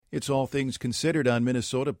It's All Things Considered on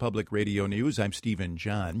Minnesota Public Radio News. I'm Stephen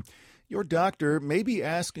John. Your doctor may be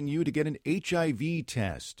asking you to get an HIV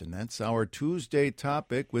test, and that's our Tuesday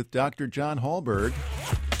topic with Dr. John Hallberg.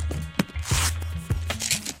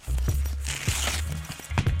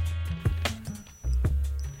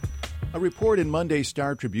 A report in Monday's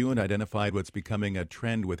Star Tribune identified what's becoming a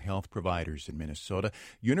trend with health providers in Minnesota: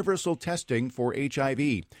 universal testing for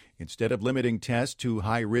HIV. Instead of limiting tests to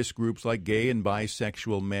high-risk groups like gay and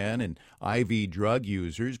bisexual men and IV drug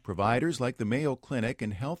users, providers like the Mayo Clinic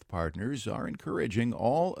and health partners are encouraging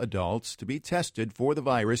all adults to be tested for the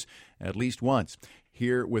virus at least once.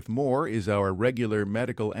 Here with more is our regular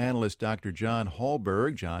medical analyst, Dr. John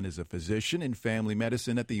Hallberg. John is a physician in family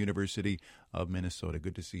medicine at the University of Minnesota.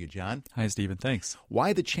 Good to see you, John. Hi, Stephen. Thanks.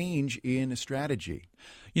 Why the change in strategy?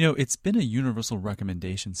 You know, it's been a universal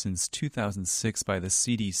recommendation since 2006 by the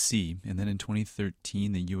CDC, and then in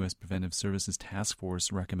 2013, the U.S. Preventive Services Task Force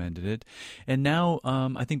recommended it. And now,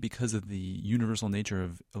 I think because of the universal nature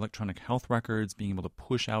of electronic health records, being able to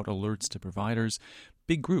push out alerts to providers,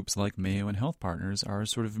 big groups like Mayo and Health Partners are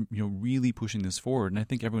sort of, really pushing this forward, and I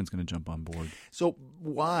think everyone's going to jump on board. So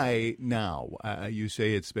why now? You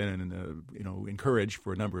say it's been, encouraged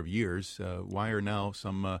for a number of years. Why are now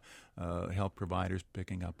some health providers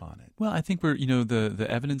picking up on it? Well, I think the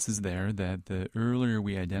evidence is there that the earlier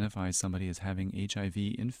we identify somebody as having HIV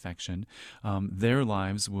infection, their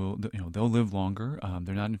lives they'll live longer.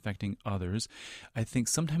 They're not infecting others. I think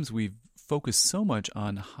sometimes we've focused so much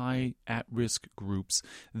on high at-risk groups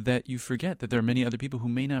that you forget that there are many other people who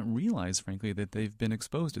may not realize, frankly, that they've been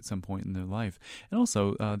exposed at some point in their life. And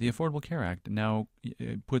also, the Affordable Care Act now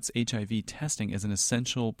puts HIV testing as an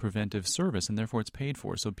essential preventive service, and therefore it's paid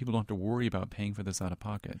for, so people don't have to worry about paying for this out of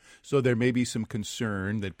pocket. So there may be some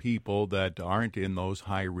concern that people that aren't in those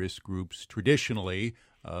high-risk groups traditionally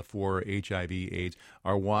for HIV/AIDS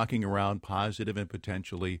are walking around positive and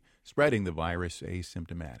potentially spreading the virus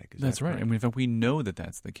asymptomatic. That's right. I mean, in fact, we know that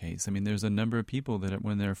that's the case. I mean, there's a number of people that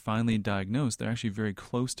when they're finally diagnosed, they're actually very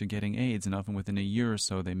close to getting AIDS, and often within a year or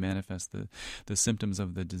so they manifest the symptoms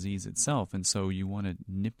of the disease itself. And so you want to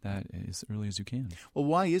nip that as early as you can. Well,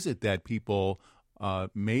 why is it that people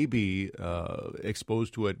may be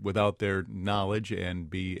exposed to it without their knowledge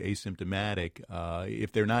and be asymptomatic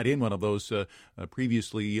if they're not in one of those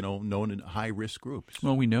previously, known high-risk groups?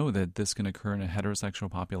 Well, we know that this can occur in a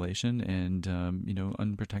heterosexual population, and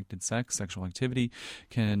unprotected sex, sexual activity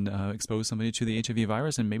can expose somebody to the HIV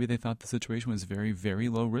virus, and maybe they thought the situation was very, very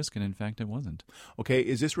low risk, and in fact it wasn't. Okay,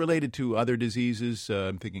 is this related to other diseases?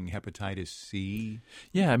 I'm thinking hepatitis C.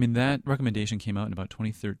 Yeah, I mean, that recommendation came out in about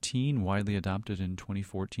 2013, widely adopted in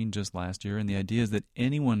 2014, just last year, and the idea is that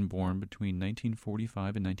anyone born between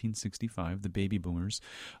 1945 and 1965, the baby boomers,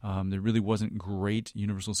 there really wasn't great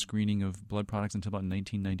universal screening of blood products until about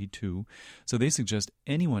 1992, so they suggest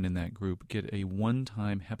anyone in that group get a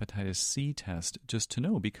one-time hepatitis C test just to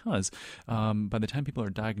know, because by the time people are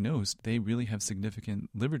diagnosed, they really have significant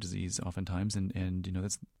liver disease oftentimes, and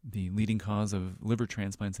that's the leading cause of liver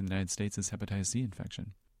transplants in the United States is hepatitis C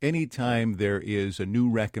infection. Anytime there is a new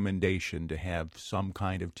recommendation to have some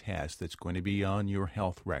kind of test that's going to be on your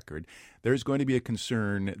health record, there's going to be a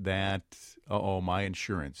concern that, my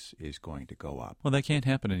insurance is going to go up. Well, that can't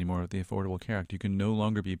happen anymore with the Affordable Care Act. You can no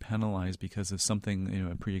longer be penalized because of something,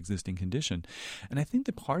 a pre-existing condition. And I think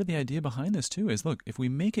that part of the idea behind this, too, is, look, if we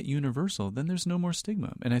make it universal, then there's no more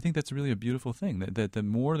stigma. And I think that's really a beautiful thing, that the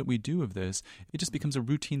more that we do of this, it just becomes a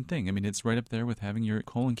routine thing. I mean, it's right up there with having your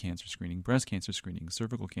colon cancer screening, breast cancer screening,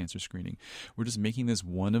 cervical cancer screening. We're just making this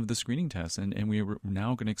one of the screening tests, and we're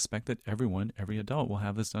now going to expect that every adult will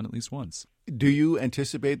have this done at least once. Do you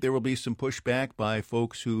anticipate there will be some pushback by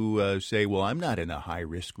folks who say, well, I'm not in a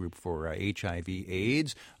high-risk group for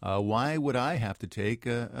HIV/AIDS. Why would I have to take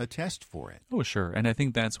a test for it? Oh, sure. And I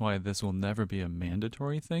think that's why this will never be a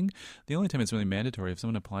mandatory thing. The only time it's really mandatory if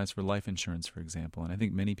someone applies for life insurance, for example. And I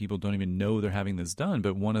think many people don't even know they're having this done,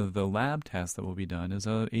 but one of the lab tests that will be done is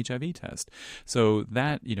a HIV test. So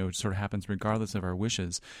that, sort of happens regardless of our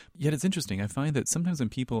wishes. Yet it's interesting. I find that sometimes when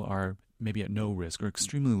people are maybe at no risk or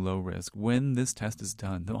extremely low risk, when this test is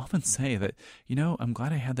done, they'll often say that, I'm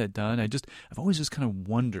glad I had that done. I've always just kind of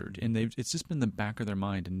wondered, and it's just been in the back of their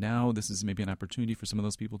mind. And now this is maybe an opportunity for some of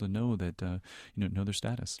those people to know that, know their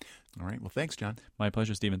status. All right. Well, thanks, John. My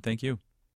pleasure, Stephen. Thank you.